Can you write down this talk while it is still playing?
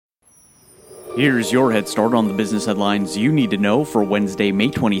Here's your head start on the business headlines you need to know for Wednesday, May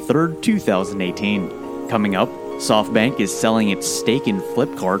 23rd, 2018. Coming up, SoftBank is selling its stake in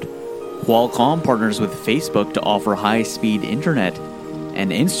Flipkart, Qualcomm partners with Facebook to offer high-speed internet,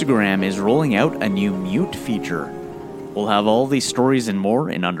 and Instagram is rolling out a new mute feature. We'll have all these stories and more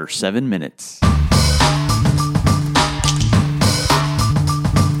in under 7 minutes.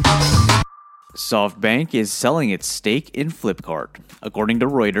 SoftBank is selling its stake in Flipkart. According to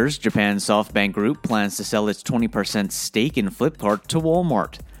Reuters, Japan's SoftBank Group plans to sell its 20% stake in Flipkart to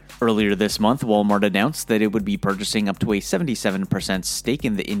Walmart. Earlier this month, Walmart announced that it would be purchasing up to a 77% stake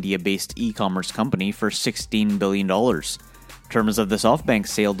in the India-based e-commerce company for $16 billion. Terms of the SoftBank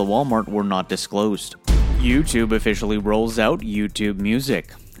sale to Walmart were not disclosed. YouTube officially rolls out YouTube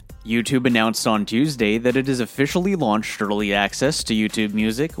Music. YouTube announced on Tuesday that it has officially launched early access to YouTube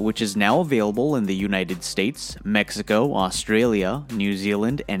Music, which is now available in the United States, Mexico, Australia, New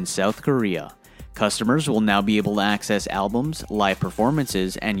Zealand, and South Korea. Customers will now be able to access albums, live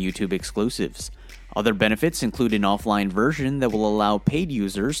performances, and YouTube exclusives. Other benefits include an offline version that will allow paid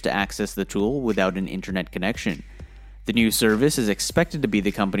users to access the tool without an internet connection. The new service is expected to be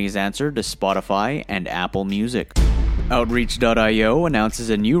the company's answer to Spotify and Apple Music. Outreach.io announces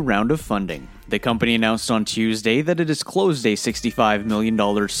a new round of funding. The company announced on Tuesday that it has closed a $65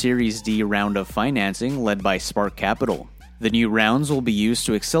 million Series D round of financing led by Spark Capital. The new rounds will be used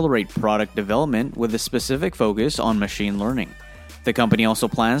to accelerate product development with a specific focus on machine learning. The company also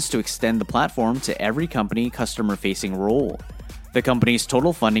plans to extend the platform to every company customer-facing role. The company's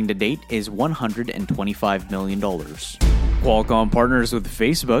total funding to date is $125 million. Qualcomm partners with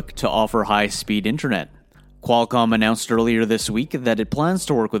Facebook to offer high-speed internet. Qualcomm announced earlier this week that it plans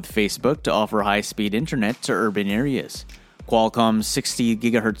to work with Facebook to offer high-speed internet to urban areas. Qualcomm's 60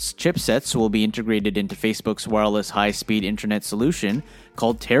 GHz chipsets will be integrated into Facebook's wireless high-speed internet solution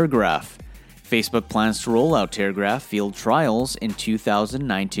called Terragraph. Facebook plans to roll out Terragraph field trials in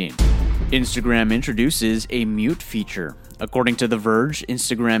 2019. Instagram introduces a mute feature. According to The Verge,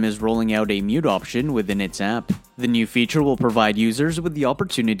 Instagram is rolling out a mute option within its app. The new feature will provide users with the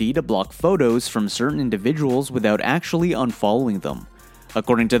opportunity to block photos from certain individuals without actually unfollowing them.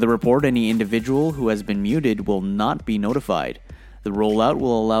 According to the report, any individual who has been muted will not be notified. The rollout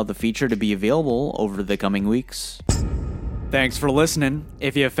will allow the feature to be available over the coming weeks. Thanks for listening.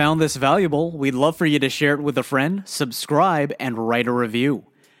 If you found this valuable, we'd love for you to share it with a friend, subscribe, and write a review.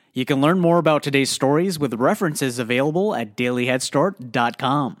 You can learn more about today's stories with references available at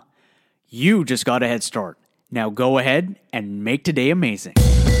dailyheadstart.com. You just got a head start. Now go ahead and make today amazing.